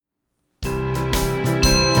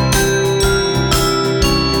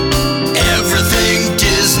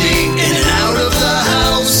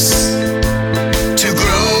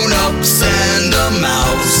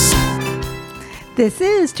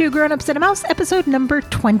is Two Grown-Ups and a Mouse, episode number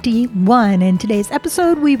 21. In today's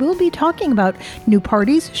episode, we will be talking about new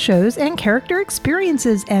parties, shows, and character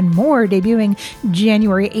experiences and more, debuting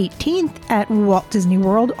January 18th at Walt Disney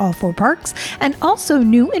World, all four parks, and also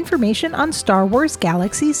new information on Star Wars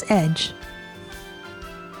Galaxy's Edge.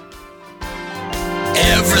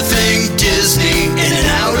 Everything Disney, in and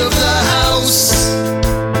out of the house.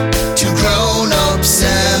 Two grown-ups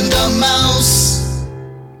and a mouse.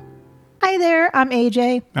 Hi there, I'm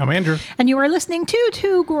AJ. I'm Andrew. And you are listening to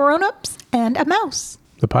Two Grown-Ups and a Mouse.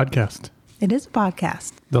 The podcast. It is a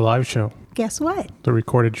podcast. The live show. Guess what? The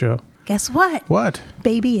recorded show. Guess what? What?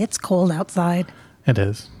 Baby, it's cold outside. It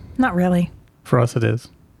is. Not really. For us, it is.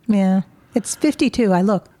 Yeah. It's 52. I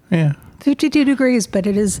look. Yeah. 52 degrees, but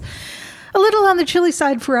it is a little on the chilly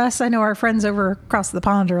side for us. I know our friends over across the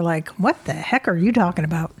pond are like, what the heck are you talking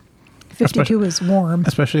about? 52 is warm.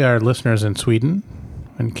 Especially our listeners in Sweden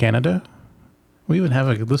and Canada. We even have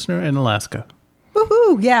a listener in Alaska.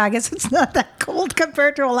 Woohoo! Yeah, I guess it's not that cold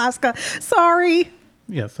compared to Alaska. Sorry.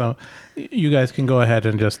 Yeah, so you guys can go ahead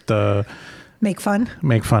and just Make fun.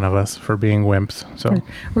 make fun of us for being wimps. So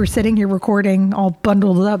We're sitting here recording all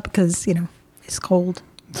bundled up because, it's cold.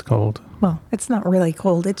 it's cold. Well, it's not really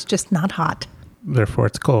cold. It's just not hot. Therefore,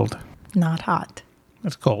 it's cold. Not hot.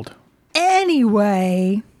 It's cold.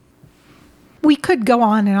 Anyway, we could go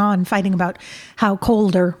on and on fighting about how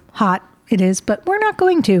cold or hot it is, but we're not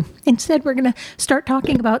going to. Instead, we're going to start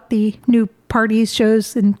talking about the new parties,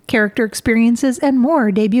 shows, and character experiences and more,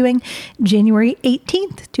 debuting January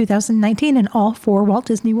 18th, 2019 in all four Walt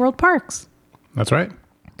Disney World parks. That's right.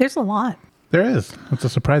 There's a lot. There is. It's a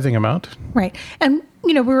surprising amount. Right. And,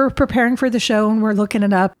 we were preparing for the show and we're looking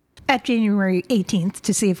it up at January 18th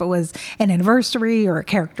to see if it was an anniversary or a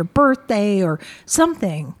character birthday or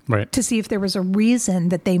something. Right. To see if there was a reason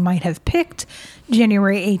that they might have picked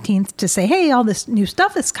January 18th to say, hey, all this new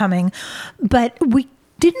stuff is coming. But we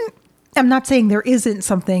didn't, I'm not saying there isn't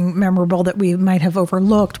something memorable that we might have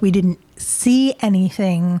overlooked. We didn't see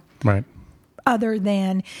anything Right. other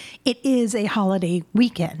than it is a holiday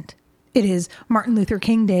weekend. It is Martin Luther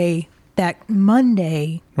King Day that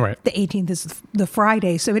Monday, Right. the 18th is the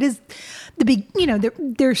Friday. So it is the big,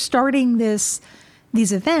 they're starting these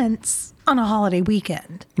events on a holiday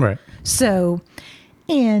weekend. Right. So,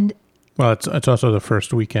 and Well, it's also the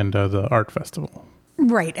first weekend of the art festival.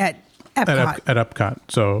 right at Epcot. At Epcot.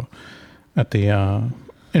 So at the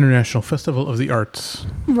International Festival of the Arts.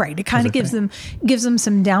 Right. It kind of That's gives them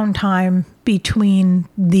some downtime between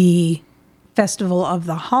the Festival of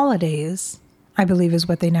the Holidays, I believe is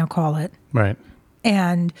what they now call it. Right.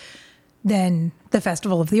 And then the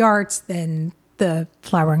Festival of the Arts, then the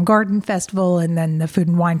Flower and Garden Festival, and then the Food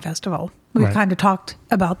and Wine Festival. We Right. kind of talked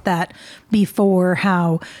about that before,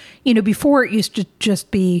 how, before it used to just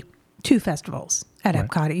be two festivals at Right.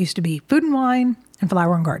 Epcot. It used to be Food and Wine and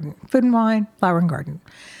Flower and Garden. Food and Wine, Flower and Garden.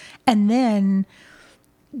 And then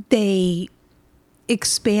they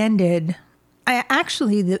expanded.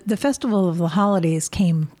 Actually, the Festival of the Holidays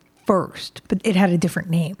came first, but it had a different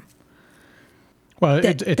name. Well,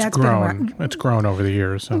 That's it's been grown. around. It's grown over the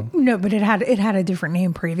years. So No, but it had a different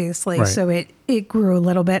name previously, Right. so it grew a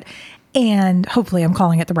little bit, and hopefully I'm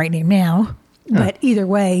calling it the right name now. But either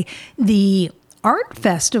way, the art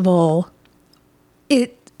festival,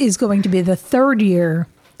 it is going to be the third year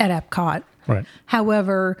at Epcot. right.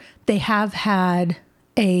 However, they have had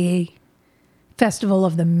a Festival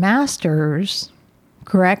of the Masters,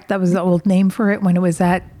 correct? That was the old name for it when it was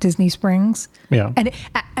at Disney Springs. Yeah. And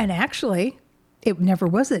actually, it never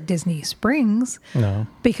was at Disney Springs. No.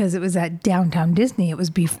 Because it was at Downtown Disney. It was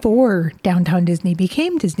before Downtown Disney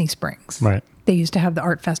became Disney Springs. Right. They used to have the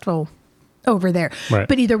art festival over there. Right.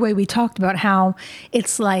 But either way, we talked about how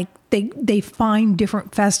it's like they find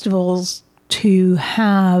different festivals to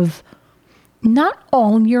have not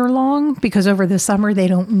all year long, because over the summer they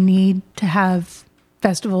don't need to have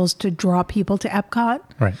festivals to draw people to Epcot.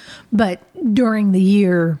 Right. But during the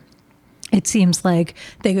year, it seems like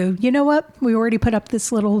they go, you know what? We already put up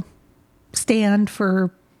this little stand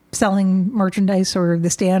for selling merchandise or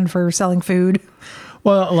the stand for selling food.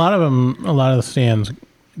 Well, a lot of the stands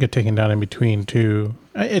get taken down in between too.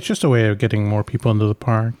 It's just a way of getting more people into the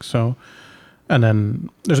park. So, and then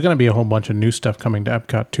there's going to be a whole bunch of new stuff coming to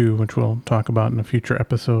Epcot too, which we'll talk about in a future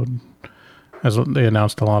episode, as they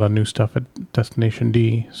announced a lot of new stuff at Destination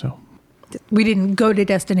D. So We didn't go to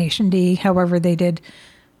Destination D. However, they did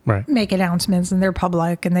right. make announcements and they're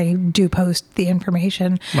public and they do post the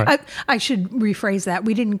information. Right. I should rephrase that.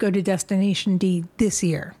 We didn't go to Destination D this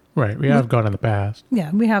year. Right. We have gone in the past.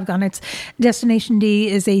 Yeah, we have gone. It's Destination D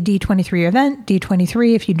is a D23 event.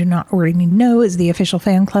 D23, if you do not already know, is the official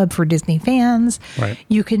fan club for Disney fans. Right.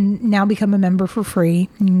 You can now become a member for free.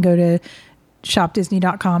 You can go to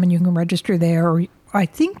shopdisney.com and you can register there. Or I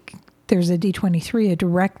think there's a D23, a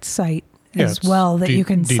direct site as it's well that you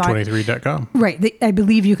can sign. D23.com. Right. I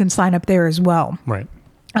believe you can sign up there as well. Right.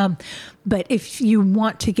 But if you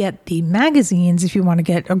want to get the magazines, if you want to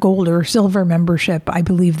get a gold or silver membership, I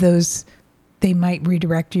believe they might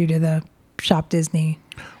redirect you to the Shop Disney.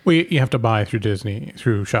 Well, you have to buy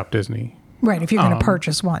through Shop Disney. Right, if you're going to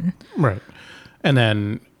purchase one. Right. And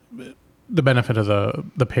then the benefit of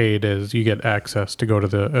the paid is you get access to go to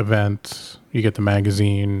the events, you get the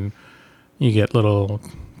magazine, you get little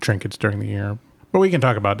trinkets during the year. But we can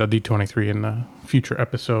talk about the D23 in a future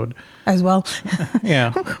episode. As well.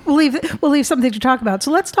 Yeah. We'll leave something to talk about.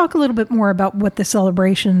 So let's talk a little bit more about what the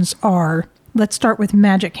celebrations are. Let's start with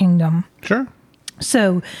Magic Kingdom. Sure.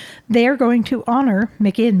 So they are going to honor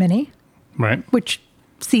Mickey and Minnie, Right. which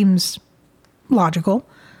seems logical.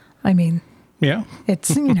 I mean, Yeah.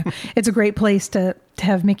 it's it's a great place to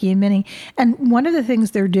have Mickey and Minnie. And one of the things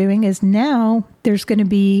they're doing is now there's going to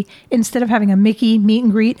be, instead of having a Mickey meet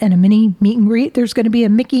and greet and a Minnie meet and greet, there's going to be a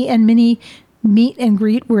Mickey and Minnie meet and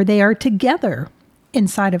greet where they are together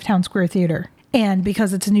inside of Town Square Theater. And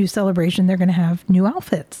because it's a new celebration, they're going to have new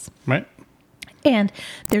outfits. Right. And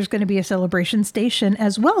there's going to be a celebration station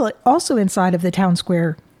as well, also inside of the Town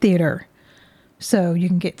Square Theater. So you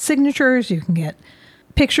can get signatures, you can get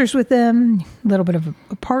pictures with them, a little bit of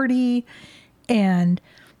a party, and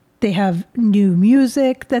they have new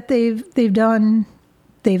music that they've done.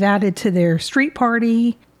 They've added to their street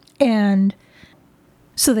party, and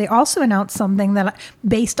so they also announced something that,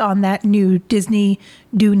 based on that new Disney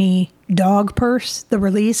Dooney dog purse, the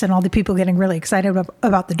release, and all the people getting really excited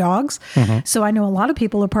about the dogs. Mm-hmm. So I know a lot of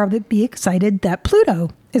people will probably be excited that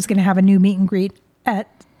Pluto is going to have a new meet and greet at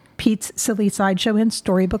Pete's Silly Sideshow in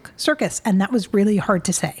Storybook Circus. And that was really hard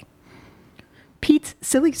to say. Pete's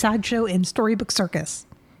Silly Sideshow in Storybook Circus.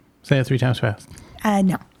 Say it 3 times fast.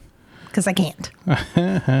 No, because I can't.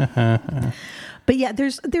 But yeah,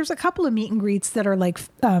 there's a couple of meet and greets that are like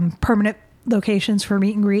permanent locations for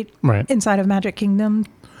meet and greet inside of Magic Kingdom.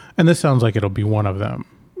 And this sounds like it'll be one of them.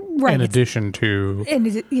 Right. In addition to...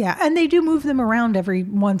 And they do move them around every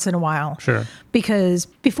once in a while. Sure. Because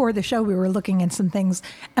before the show, we were looking at some things,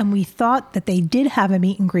 and we thought that they did have a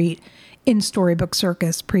meet and greet in Storybook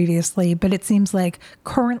Circus previously, but it seems like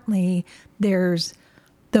currently there's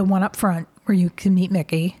the one up front where you can meet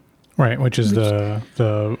Mickey. Right, which is the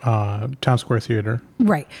Town Square Theater.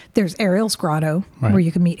 Right. There's Ariel's Grotto, where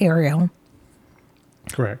you can meet Ariel.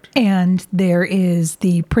 Correct. And there is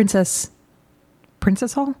the Princess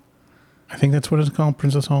Hall? I think that's what it's called,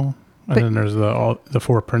 Princess Hall. And then there's the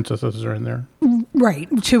 4 princesses are in there. Right.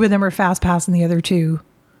 2 of them are Fast Pass and the other 2...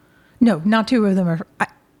 No, not 2 of them are...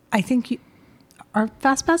 I think... Are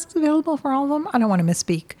Fast Passes available for all of them? I don't want to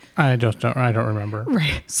misspeak. I don't remember.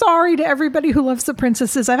 Right. Sorry to everybody who loves the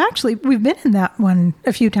princesses. We've been in that one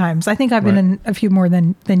a few times. I think I've been in a few more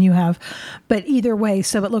than you have. But either way,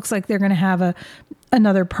 so it looks like they're going to have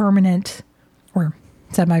another permanent or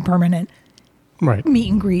semi-permanent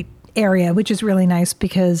meet and greet area, which is really nice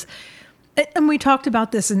because, and we talked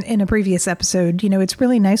about this in a previous episode, it's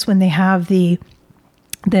really nice when they have the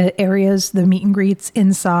areas, the meet and greets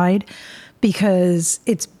inside, because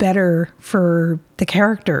it's better for the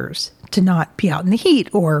characters to not be out in the heat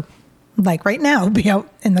or, like right now, be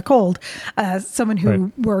out in the cold. Someone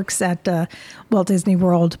who works at Walt Disney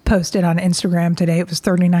World posted on Instagram today, it was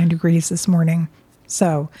 39 degrees this morning.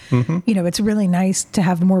 So, it's really nice to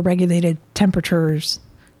have more regulated temperatures,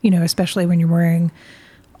 especially when you're wearing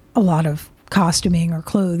a lot of costuming or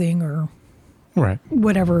clothing or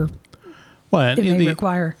whatever it may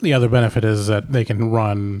require. The other benefit is that they can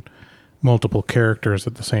run multiple characters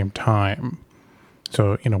at the same time.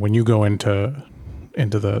 So, when you go into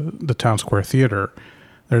the Town Square Theater,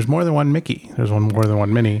 there's more than one Mickey. There's more than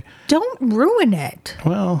one Minnie. Don't ruin it.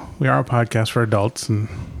 Well, we are a podcast for adults, and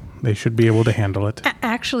they should be able to handle it.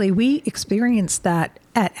 Actually, we experienced that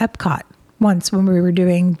at Epcot once when we were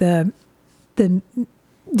doing the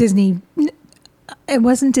Disney. It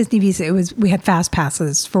wasn't Disney Visa. We had fast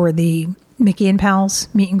passes for the Mickey and Pals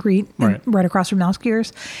meet and greet right across from Mouse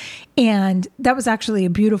Gears. And that was actually a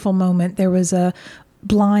beautiful moment. There was a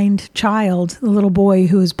blind child, a little boy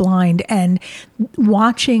who was blind, and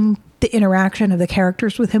watching the interaction of the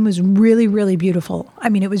characters with him was really, really beautiful. I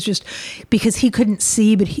mean, it was just because he couldn't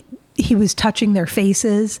see, but he was touching their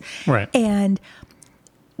faces. Right. And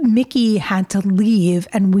Mickey had to leave,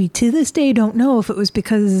 and we to this day don't know if it was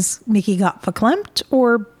because Mickey got verklempt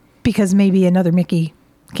or because maybe another Mickey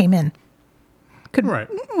came in. Could Right.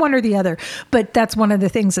 one or the other. But that's one of the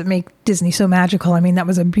things that make Disney so magical. I mean, that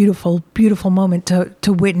was a beautiful, beautiful moment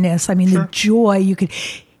to witness. I mean, Sure. the joy, you could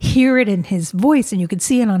hear it in his voice and you could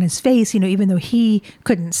see it on his face, even though he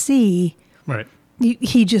couldn't see. Right.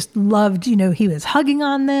 He just loved, he was hugging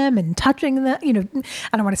on them and touching them, I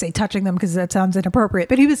don't want to say touching them because that sounds inappropriate,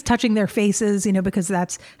 but he was touching their faces, because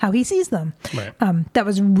that's how he sees them. Right. That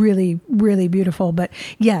was really, really beautiful. But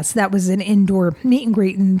yes, that was an indoor meet and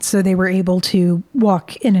greet. And so they were able to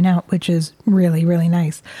walk in and out, which is really, really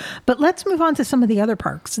nice. But let's move on to some of the other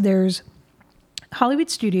parks. There's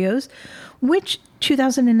Hollywood Studios, which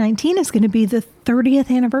 2019 is going to be the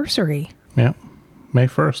 30th anniversary. Yeah. May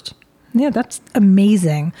 1st. Yeah, that's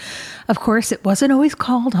amazing. Of course, it wasn't always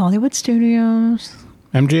called Hollywood Studios.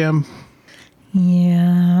 MGM.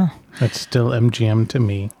 Yeah. That's still MGM to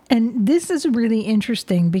me. And this is really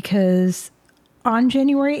interesting because on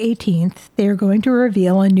January 18th, they're going to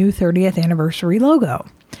reveal a new 30th anniversary logo.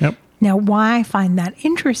 Yep. Now, why I find that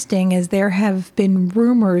interesting is there have been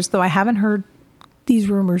rumors, though I haven't heard these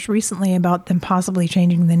rumors recently, about them possibly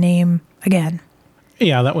changing the name again.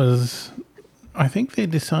 Yeah, that was... I think they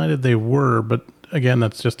decided they were, but again,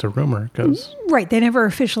 that's just a rumor because... Right. They never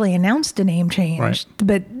officially announced a name change. Right.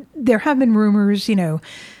 But there have been rumors,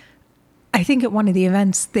 I think at one of the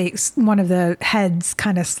events, one of the heads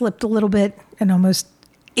kind of slipped a little bit and almost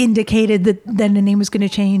indicated that then the name was going to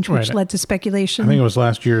change, which Right. led to speculation. I think it was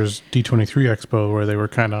last year's D23 Expo where they were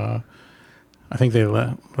kind of... I think they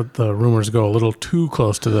let the rumors go a little too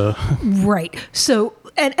close to the... Right. So,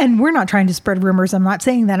 and we're not trying to spread rumors. I'm not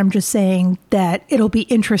saying that. I'm just saying that it'll be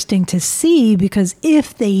interesting to see, because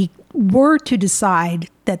if they were to decide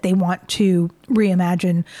that they want to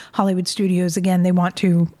reimagine Hollywood Studios again, they want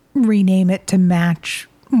to rename it to match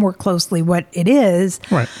more closely what it is,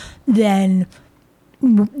 Right. then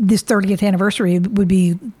this 30th anniversary would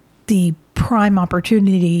be the prime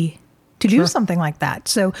opportunity to do Sure. something like that.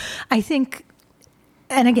 So I think,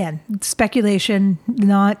 and again, speculation,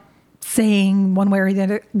 not saying one way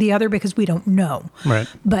or the other because we don't know. Right.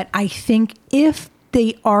 But I think if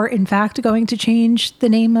they are in fact going to change the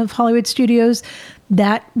name of Hollywood Studios,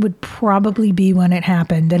 that would probably be when it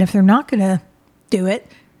happened. And if they're not going to do it,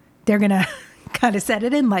 they're going to kind of set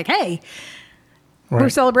it in like, hey, we're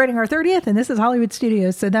Right. celebrating our 30th and this is Hollywood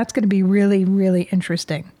Studios. So that's going to be really, really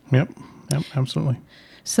interesting. Yep. Yep. Absolutely.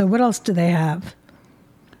 So what else do they have?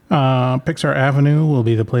 Pixar Avenue will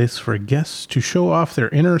be the place for guests to show off their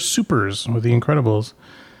inner supers with the Incredibles.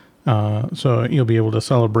 So you'll be able to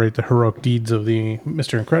celebrate the heroic deeds of the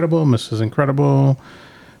Mr. Incredible, Mrs. Incredible,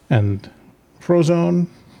 and Frozone.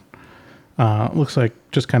 Looks like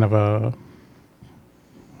just kind of a,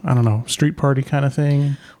 I don't know, street party kind of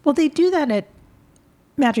thing. Well, they do that at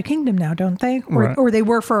Magic Kingdom now, don't they? Right. Or they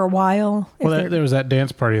were for a while. if Well, they're- there was that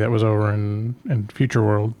dance party that was over in Future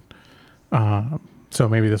World. So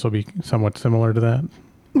maybe this will be somewhat similar to that.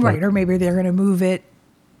 right. Or maybe they're going to move it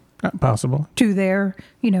Possible. to there,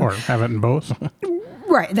 Or have it in both.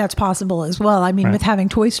 Right, that's possible as well. I mean, Right. with having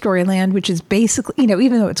Toy Story Land, which is basically,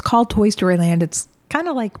 even though it's called Toy Story Land, it's kind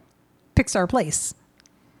of like Pixar Place.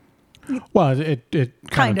 Well, it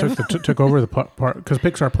kind Kind of took over the part because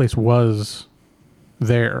Pixar Place was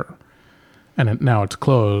there, and now it's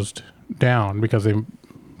closed down because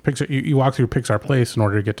you walk through Pixar Place in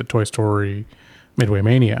order to get to Toy Story Midway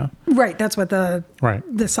Mania. Right, that's what the Right,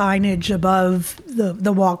 signage above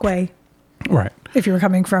the walkway, right, if you were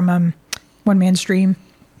coming from One Man Stream,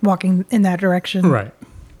 walking in that direction. right.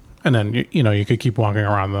 And then you could keep walking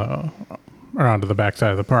around to the back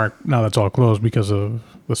side of the park. Now that's all closed because of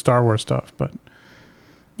the Star Wars stuff, but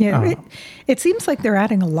Yeah, it seems like they're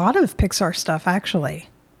adding a lot of Pixar stuff, actually.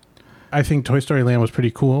 I think Toy Story Land was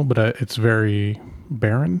pretty cool, but it's very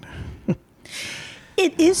barren.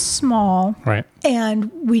 It is small, Right. and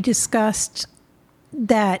we discussed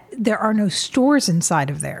that there are no stores inside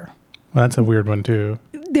of there. Well, that's a weird one too.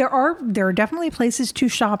 There are definitely places to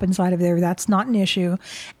shop inside of there. That's not an issue.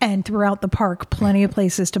 And throughout the park, plenty of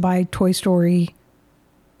places to buy Toy Story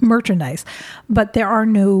merchandise. But there are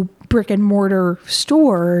no brick and mortar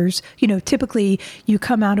stores. Typically you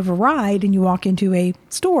come out of a ride and you walk into a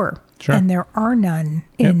store. Sure. And there are none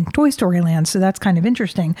in Toy Story Land. So that's kind of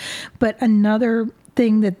interesting. But another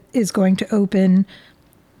thing that is going to open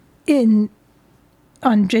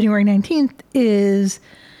on January 19th is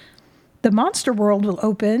the Monster World will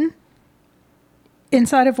open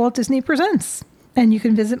inside of Walt Disney Presents, and you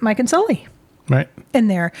can visit Mike and Sully Right. in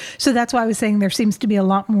there. So that's why I was saying there seems to be a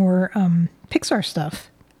lot more Pixar stuff.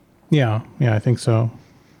 Yeah, I think so.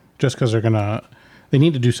 Just because they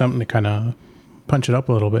need to do something to kind of punch it up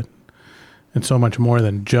a little bit. and so much more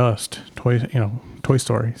than just Toy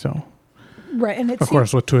Story. So, Right. And it's of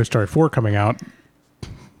course, with Toy Story 4 coming out,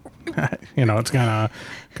 it's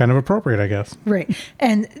kind of appropriate, I guess. right.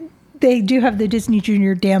 And they do have the Disney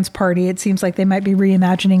Junior Dance Party. It seems like they might be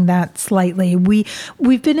reimagining that slightly.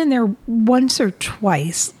 We've been in there once or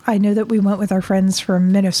twice. I know that we went with our friends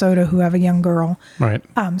from Minnesota who have a young girl. Right.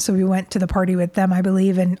 So we went to the party with them, I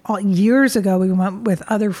believe. And years ago, we went with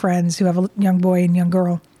other friends who have a young boy and young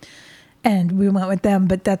girl. And we went with them.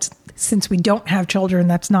 But since we don't have children,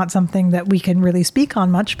 that's not something that we can really speak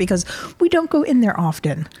on much because we don't go in there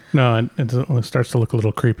often. No, it starts to look a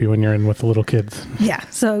little creepy when you're in with the little kids. Yeah.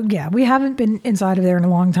 So, yeah, we haven't been inside of there in a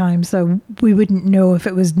long time. So we wouldn't know if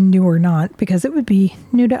it was new or not because it would be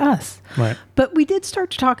new to us. Right. But we did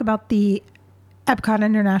start to talk about the Epcot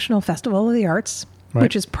International Festival of the Arts, Right.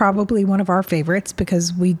 which is probably one of our favorites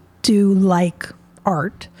because we do like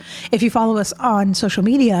art. If you follow us on social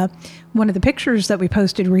media, one of the pictures that we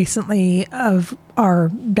posted recently of our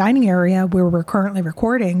dining area where we're currently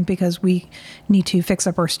recording because we need to fix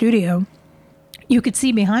up our studio, you could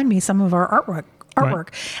see behind me some of our artwork. Right.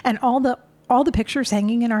 And all the pictures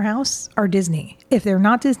hanging in our house are Disney. If they're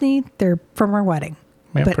not Disney, they're from our wedding.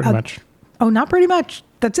 Yeah, But, pretty much. Oh, not pretty much.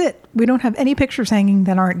 That's it. We don't have any pictures hanging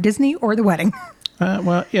that aren't Disney or the wedding.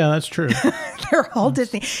 Well, yeah, that's true. They're all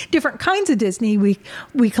Disney. Different kinds of Disney.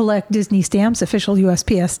 We collect Disney stamps, official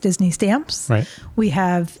USPS Disney stamps. Right. We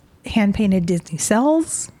have hand-painted Disney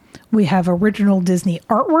cells. We have original Disney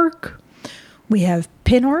artwork. We have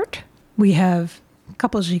pin art. We have a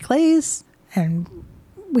couple of giclées. And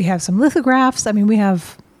we have some lithographs. I mean, we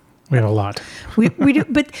have We have a lot. we do,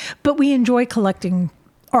 but we enjoy collecting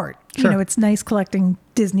art. Sure. It's nice collecting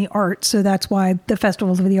Disney art, so that's why the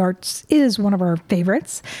Festival of the Arts is one of our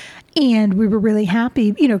favorites. And we were really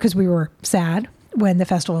happy, because we were sad when the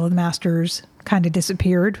Festival of the Masters kind of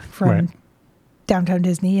disappeared from Right. Downtown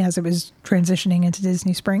Disney as it was transitioning into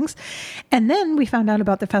Disney Springs. And then we found out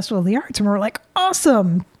about the Festival of the Arts and we were like,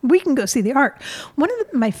 awesome, we can go see the art. One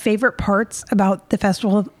of my favorite parts about the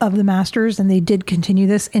Festival of the Masters, and they did continue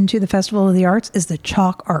this into the Festival of the Arts, is the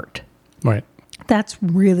chalk art. Right. That's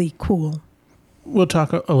really cool. We'll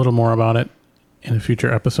talk a little more about it in a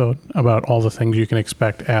future episode about all the things you can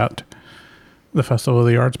expect at the Festival of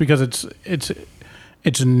the Arts because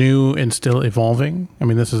it's new and still evolving. I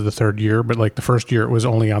mean, this is the third year, but like the first year it was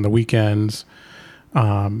only on the weekends,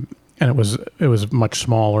 and it was much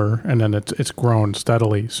smaller, and then it's grown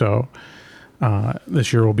steadily. So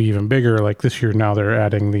this year will be even bigger. Like this year now they're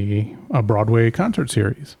adding the Broadway concert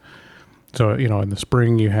series. So in the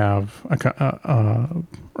spring you have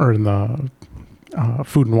or in the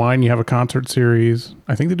Food and Wine you have a concert series.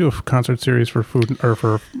 I think they do a concert series for food or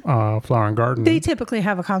for Flower and Garden. They typically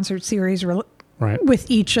have a concert series Right. with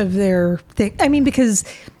each of their things. I mean, because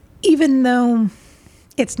even though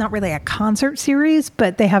it's not really a concert series,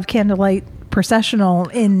 but they have Candlelight Processional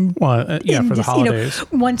for the holidays.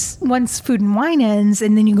 Once Food and Wine ends,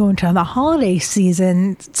 and then you go into the holiday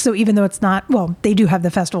season. So even though it's not, they do have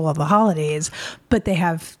the Festival of the Holidays, but they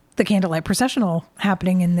have the Candlelight Processional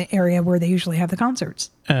happening in the area where they usually have the concerts.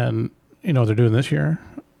 And they're doing this year.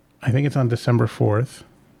 I think it's on December 4th.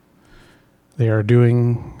 They are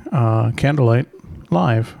doing Candlelight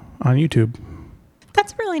live on YouTube.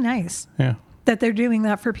 That's really nice. Yeah. That they're doing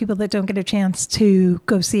that for people that don't get a chance to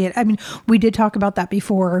go see it. I mean, we did talk about that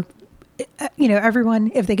before.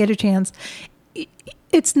 Everyone, if they get a chance,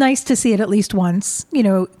 it's nice to see it at least once.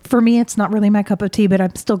 For me, it's not really my cup of tea, but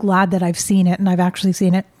I'm still glad that I've seen it, and I've actually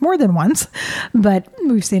seen it more than once, but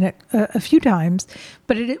we've seen it a few times.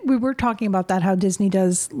 But we were talking about that, how Disney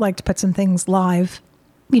does like to put some things live,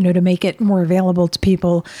 to make it more available to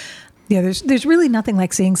people. Yeah, there's really nothing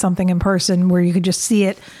like seeing something in person where you could just see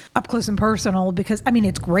it up close and personal because, I mean,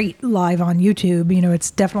 it's great live on YouTube.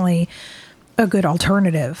 It's definitely a good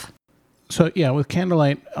alternative. So, yeah, with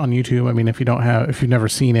Candlelight on YouTube, I mean, if you've never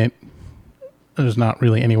seen it, there's not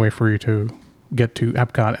really any way for you to get to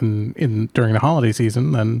Epcot during the holiday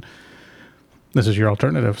season, then this is your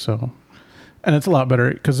alternative. So, and it's a lot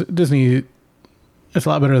better because Disney, it's a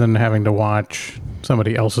lot better than having to watch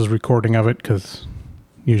somebody else's recording of it because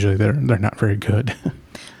usually they're not very good.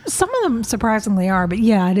 Some of them surprisingly are, but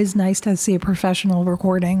yeah, it is nice to see a professional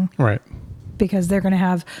recording. Right. Because they're going to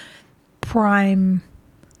have prime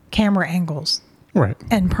camera angles. Right.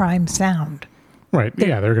 And prime sound. Right.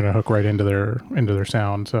 They're going to hook right into their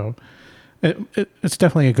sound. So it's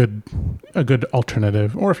definitely a good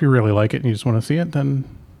alternative. Or if you really like it and you just want to see it, then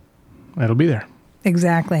it'll be there.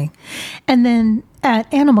 Exactly. And then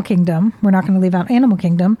at Animal Kingdom, we're not going to leave out Animal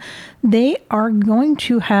Kingdom, they are going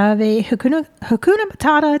to have a Hakuna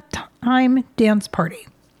Matata time dance party.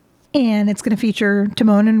 and it's going to feature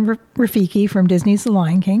Timon and Rafiki from Disney's The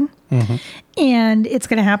Lion King. And it's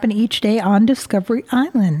going to happen each day on Discovery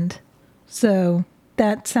Island. So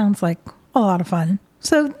that sounds like a lot of fun.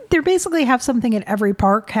 So they basically have something at every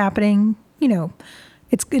park happening. You know,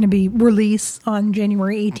 it's going to be released on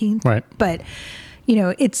January 18th. Right. But, you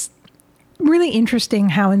know, it's really interesting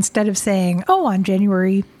how instead of saying, oh, on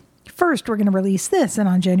January 1st, we're going to release this, and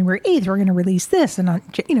on January 8th, we're going to release this, and on,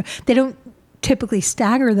 you know, they don't typically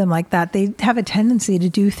stagger them like that. They have a tendency to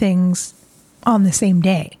do things on the same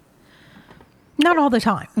day. Not all the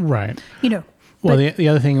time. Right. You know. Well, the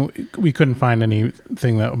other thing, we couldn't find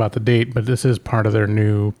anything about the date, but this is part of their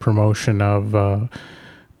new promotion of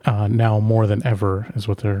now more than ever is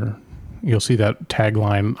what you'll see that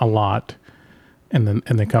tagline a lot in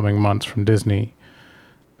the coming months from Disney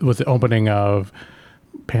with the opening of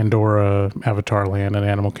Pandora, Avatar Land, and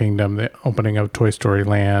Animal Kingdom, the opening of Toy Story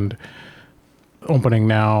Land, opening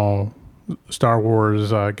now Star Wars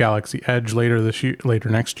Galaxy Edge later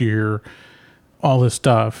next year. All this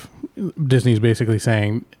stuff, Disney's basically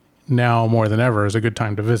saying now more than ever is a good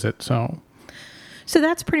time to visit. So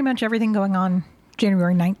that's pretty much everything going on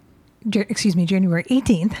January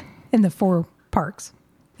 18th in the 4 parks.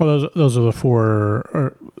 Well, those are the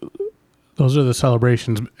 4. Those are the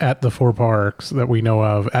celebrations at the 4 parks that we know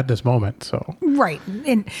of at this moment. So right,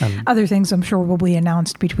 and other things I'm sure will be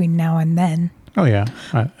announced between now and then. Oh yeah,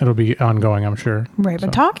 it'll be ongoing, I'm sure. Right,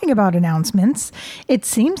 but talking about announcements, it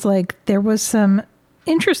seems like there was some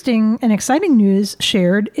interesting and exciting news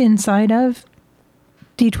shared inside of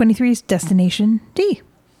D23's Destination D.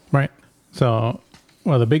 Right. So,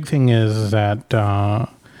 well, the big thing is that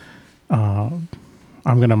I'm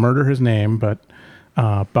going to murder his name, but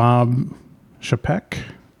Bob Chapek.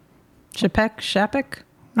 Chapek.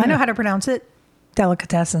 I know how to pronounce it.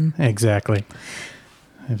 Delicatessen. Exactly.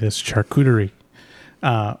 It is charcuterie.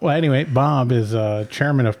 Well, anyway, Bob is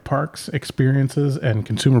chairman of Parks, Experiences, and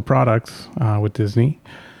Consumer Products with Disney.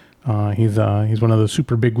 He's one of the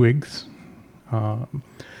super bigwigs.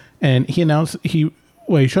 And he announced he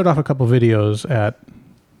showed off a couple videos at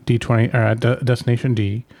D20 or at Destination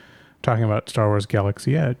D, talking about Star Wars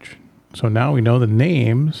Galaxy Edge. So now we know the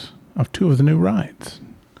names of 2 of the new rides,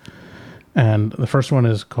 and the first one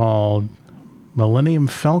is called Millennium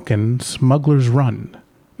Falcon Smuggler's Run,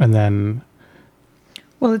 and then.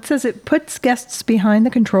 Well, it says it puts guests behind the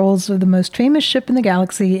controls of the most famous ship in the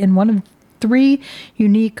galaxy in one of 3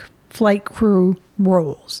 unique flight crew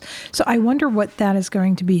roles. So I wonder what that is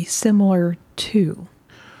going to be similar to.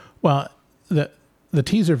 Well, the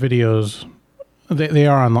teaser videos, they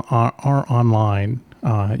are online.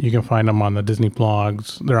 You can find them on the Disney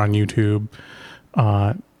blogs. They're on YouTube.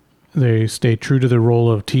 They stay true to the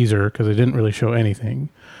role of teaser because they didn't really show anything.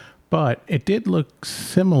 But it did look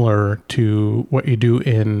similar to what you do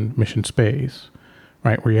in Mission Space,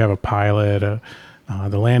 right? Where you have a pilot,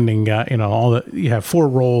 the landing guy, you have 4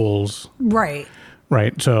 roles. Right.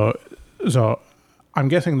 Right. So I'm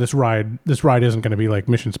guessing this ride isn't going to be like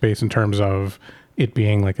Mission Space in terms of it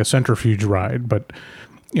being like a centrifuge ride, but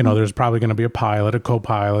there's probably going to be a pilot, a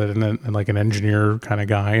co-pilot, and like an engineer kind of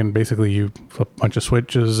guy, and basically you flip a bunch of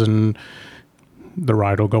switches and the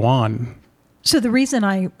ride will go on. So the reason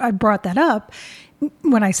I brought that up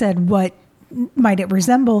when I said what might it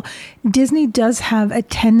resemble, Disney does have a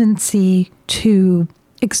tendency to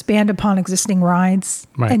expand upon existing rides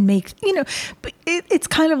and make, but it's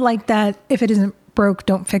kind of like that, if it isn't broke,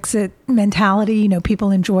 don't fix it mentality.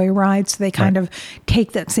 People enjoy rides, so they kind of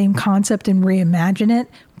take that same concept and reimagine it.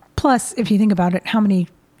 Plus, if you think about it, how many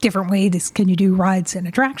different ways can you do rides and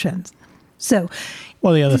attractions? So,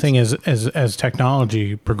 well, the other thing is, as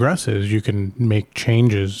technology progresses, you can make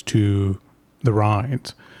changes to the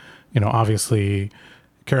rides. Obviously,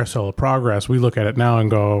 Carousel of Progress, we look at it now and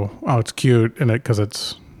go, oh, it's cute, and because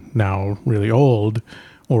it's now really old,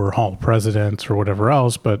 or Hall of Presidents or whatever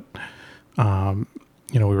else. But,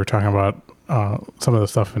 we were talking about some of the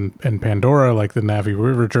stuff in Pandora, like the Navi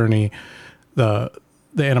River journey. The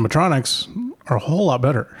animatronics are a whole lot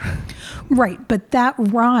better. Right. But that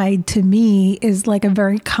ride to me is like a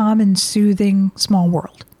very common, soothing small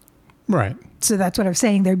world. Right. So that's what I'm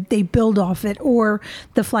saying. They build off it. Or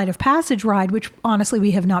the Flight of Passage ride, which honestly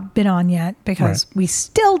we have not been on yet because we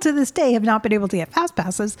still to this day have not been able to get fast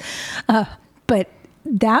passes. But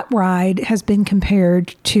that ride has been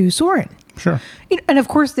compared to Soarin'. Sure. And of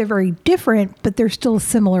course they're very different, but they're still a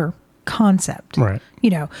similar concept. Right.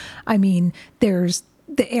 I mean, there's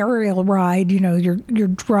the aerial ride, you're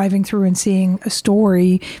driving through and seeing a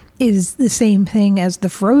story is the same thing as the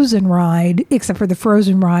Frozen ride, except for the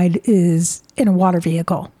Frozen ride is in a water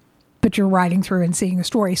vehicle. but you're riding through and seeing a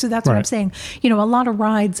story. So that's what I'm Right. saying. A lot of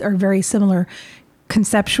rides are very similar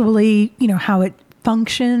conceptually, how it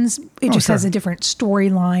functions. It just has sure. a different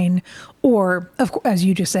storyline, or of course, as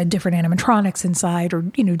you just said, different animatronics inside, or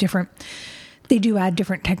different. They do add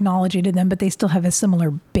different technology to them, but they still have a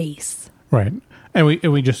similar base. Right. And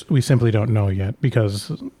we simply don't know yet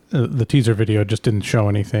because the teaser video just didn't show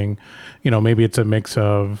anything. Maybe it's a mix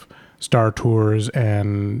of Star Tours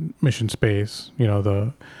and Mission Space.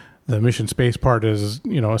 The Mission Space part is,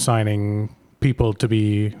 assigning people to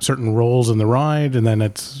be certain roles in the ride, and then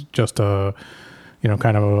it's just a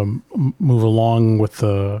kind of a move along with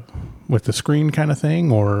the screen kind of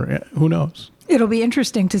thing, or who knows. It'll be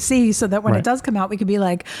interesting to see, so that when Right. it does come out, we could be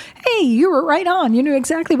like, hey, you were right on. You knew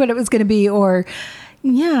exactly what it was going to be. Or,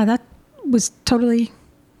 yeah, that was totally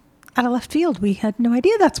out of left field. We had no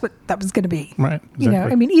idea that's what that was going to be. Right.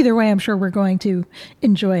 Exactly. Either way, I'm sure we're going to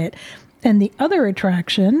enjoy it. And the other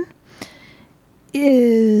attraction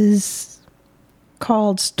is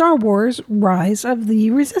called Star Wars Rise of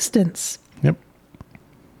the Resistance. Yep.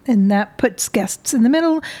 And that puts guests in the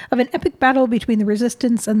middle of an epic battle between the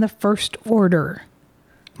Resistance and the First Order.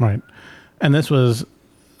 Right. And there's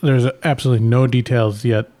absolutely no details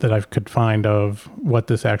yet that I could find of what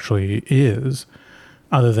this actually is,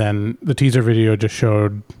 other than the teaser video just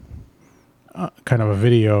showed kind of a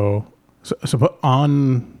video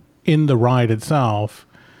in the ride itself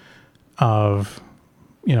of,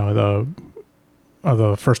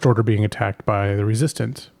 the First Order being attacked by the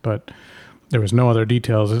Resistance. But there was no other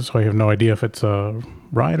details, so I have no idea if it's a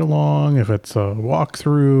ride along, if it's a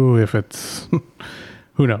walkthrough, if it's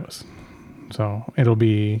who knows. So it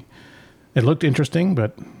looked interesting,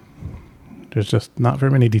 but there's just not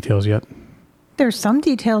very many details yet. There's some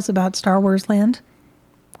details about Star Wars Land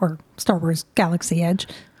or Star Wars Galaxy Edge.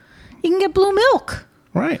 You can get blue milk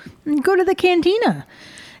Right. and go to the cantina.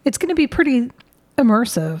 It's going to be pretty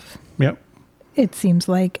immersive, Yep. it seems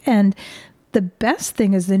like. And the best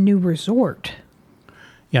thing is the new resort.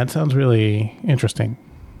 Yeah, it sounds really interesting.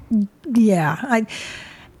 Yeah.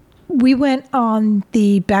 We went on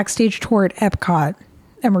the backstage tour at Epcot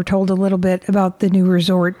and were told a little bit about the new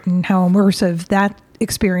resort and how immersive that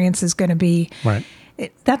experience is going to be. Right.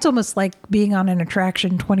 That's almost like being on an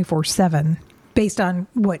attraction 24/7 based on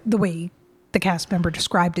the way the cast member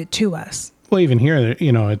described it to us. Well, even here,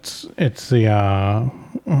 it's the I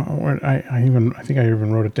think I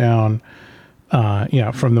even wrote it down.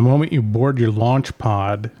 From the moment you board your launch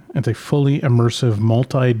pod, it's a fully immersive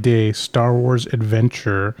multi-day Star Wars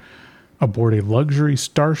adventure aboard a luxury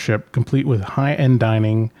starship complete with high-end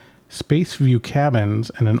dining, space view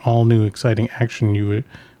cabins, and an all-new exciting action you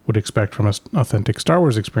would expect from an authentic Star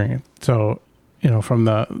Wars experience. So, from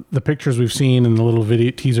the pictures we've seen and the little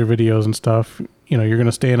teaser videos and stuff, you're going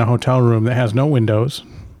to stay in a hotel room that has no windows.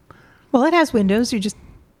 Well, it has windows. You just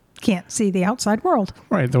can't see the outside world.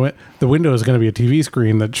 Right. The window is going to be a TV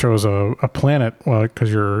screen that shows a planet, well,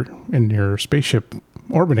 because you're in your spaceship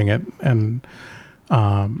orbiting it. And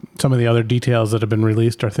some of the other details that have been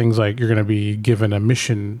released are things like you're going to be given a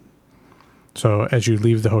mission. So as you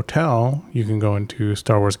leave the hotel, you can go into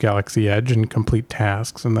Star Wars Galaxy Edge and complete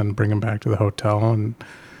tasks and then bring them back to the hotel. And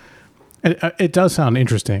it does sound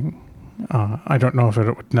interesting. I don't know if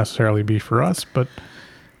it would necessarily be for us, but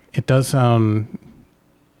it does sound...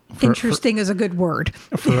 Interesting is a good word.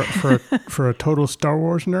 For a total Star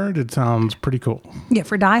Wars nerd, it sounds pretty cool. Yeah,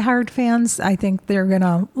 for diehard fans, I think they're going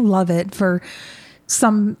to love it. For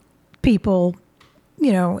some people,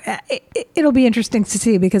 it'll be interesting to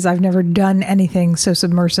see because I've never done anything so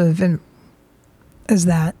submersive as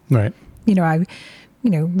that. Right.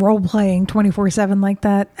 Role playing 24/7 like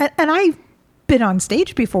that. And I've been on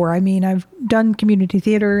stage before. I mean, I've done community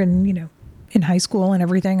theater and, in high school and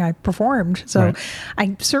everything, I performed. So Right.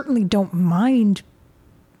 I certainly don't mind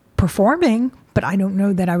performing, but I don't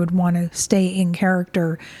know that I would want to stay in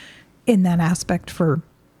character in that aspect for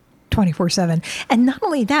 24/7. And not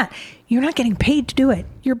only that, you're not getting paid to do it.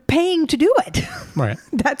 You're paying to do it. Right.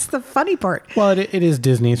 That's the funny part. Well, it is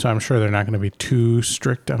Disney, so I'm sure they're not going to be too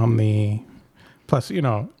strict on the... Plus, what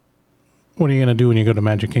are you going to do when you go to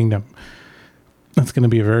Magic Kingdom? That's going to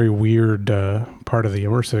be a very weird part of the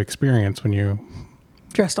immersive experience when you...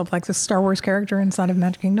 Dressed up like the Star Wars character inside of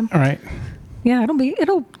Magic Kingdom. All right. Yeah,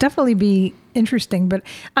 it'll definitely be interesting, but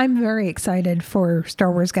I'm very excited for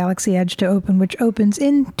Star Wars Galaxy Edge to open, which opens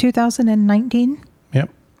in 2019. Yep.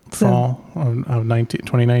 Fall of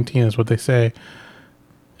 2019 is what they say.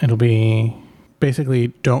 It'll be basically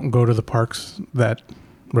don't go to the parks that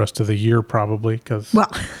rest of the year probably because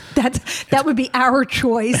Well, That would be our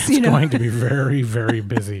choice. It's going to be very, very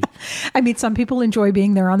busy. I mean, some people enjoy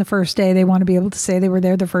being there on the first day. They want to be able to say they were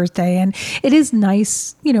there the first day. And it is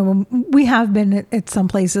nice. We have been at some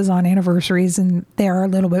places on anniversaries and they are a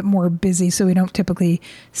little bit more busy. So we don't typically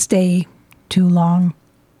stay too long.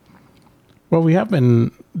 Well, we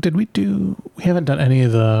haven't done any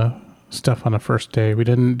of the stuff on the first day. We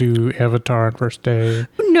didn't do Avatar on first day.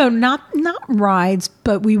 No, not rides,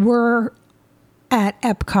 but we were at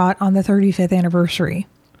Epcot on the 35th anniversary.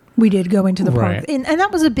 We did go into the park, and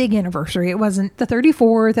that was a big anniversary. It wasn't the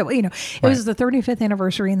 34th. It was the 35th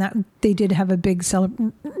anniversary, and that they did have a big,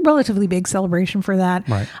 relatively big celebration for that.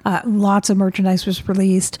 Right. Lots of merchandise was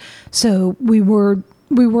released, so we were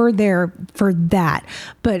there for that.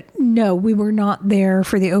 But no, we were not there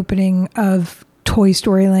for the opening of Toy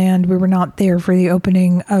Story Land. We were not there for the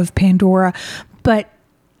opening of Pandora. But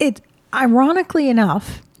it, ironically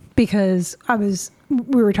enough, because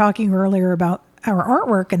we were talking earlier about our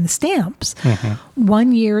artwork and the stamps. Mm-hmm.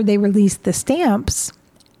 One year they released the stamps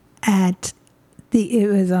at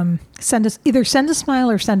Send a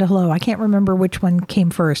Smile or Send a Hello. I can't remember which one came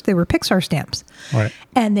first. They were Pixar stamps. Right.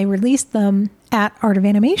 And they released them at Art of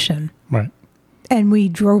Animation. Right. And we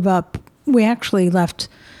drove up. We actually left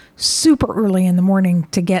super early in the morning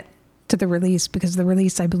to get to the release because the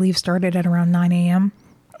release, I believe, started at around 9 a.m.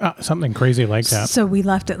 Something crazy like that. So we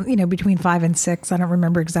left at, between 5 and 6. I don't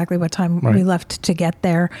remember exactly what time we left to get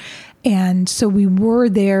there. And so we were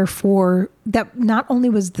there for that. Not only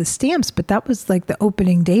was the stamps, but that was like the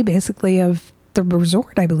opening day, basically, of the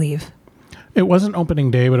resort, I believe. It wasn't opening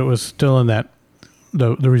day, but it was still in that,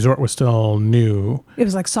 the resort was still new. It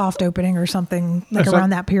was like soft opening or something around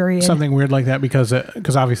that period. Something weird like that because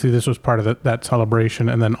obviously this was part of that celebration.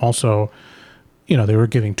 And then also, they were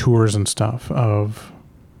giving tours and stuff of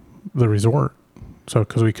the resort. So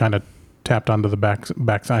because we kind of tapped onto the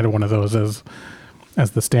backside of one of those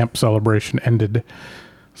as the stamp celebration ended.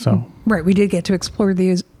 So right, we did get to explore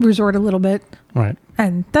the resort a little bit. Right.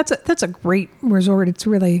 And that's a great resort. It's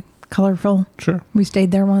really colorful. Sure. We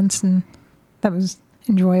stayed there once and that was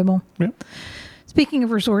enjoyable. Yep. Speaking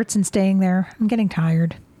of resorts and staying there, I'm getting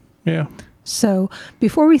tired. Yeah. So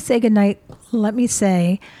before we say goodnight, let me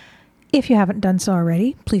say, if you haven't done so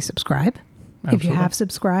already, please subscribe. Absolutely. If you have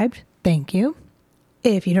subscribed, thank you.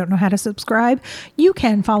 If you don't know how to subscribe, you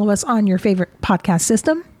can follow us on your favorite podcast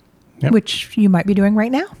system, which you might be doing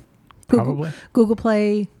right now. Probably. Google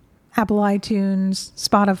Play, Apple iTunes,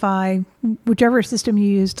 Spotify, whichever system you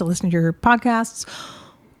use to listen to your podcasts.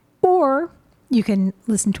 Or you can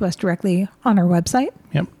listen to us directly on our website.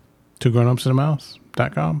 Yep.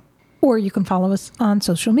 TwoGrownUpsAndAMouse.com. Or you can follow us on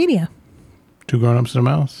social media. Two Grown Ups and a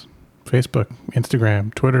Mouse. Facebook,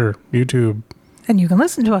 Instagram, Twitter, YouTube. And you can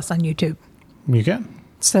listen to us on YouTube. You can.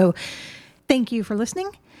 So thank you for listening.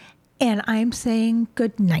 And I'm saying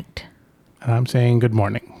good night. And I'm saying good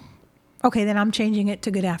morning. Okay, then I'm changing it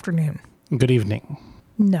to good afternoon. Good evening.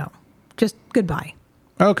 No, just goodbye.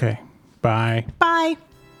 Okay. Bye. Bye.